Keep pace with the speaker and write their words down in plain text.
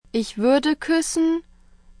Ich würde küssen,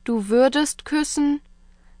 du würdest küssen,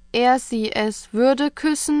 er, sie, es würde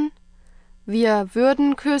küssen, wir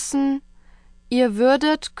würden küssen, ihr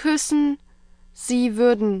würdet küssen, sie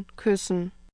würden küssen.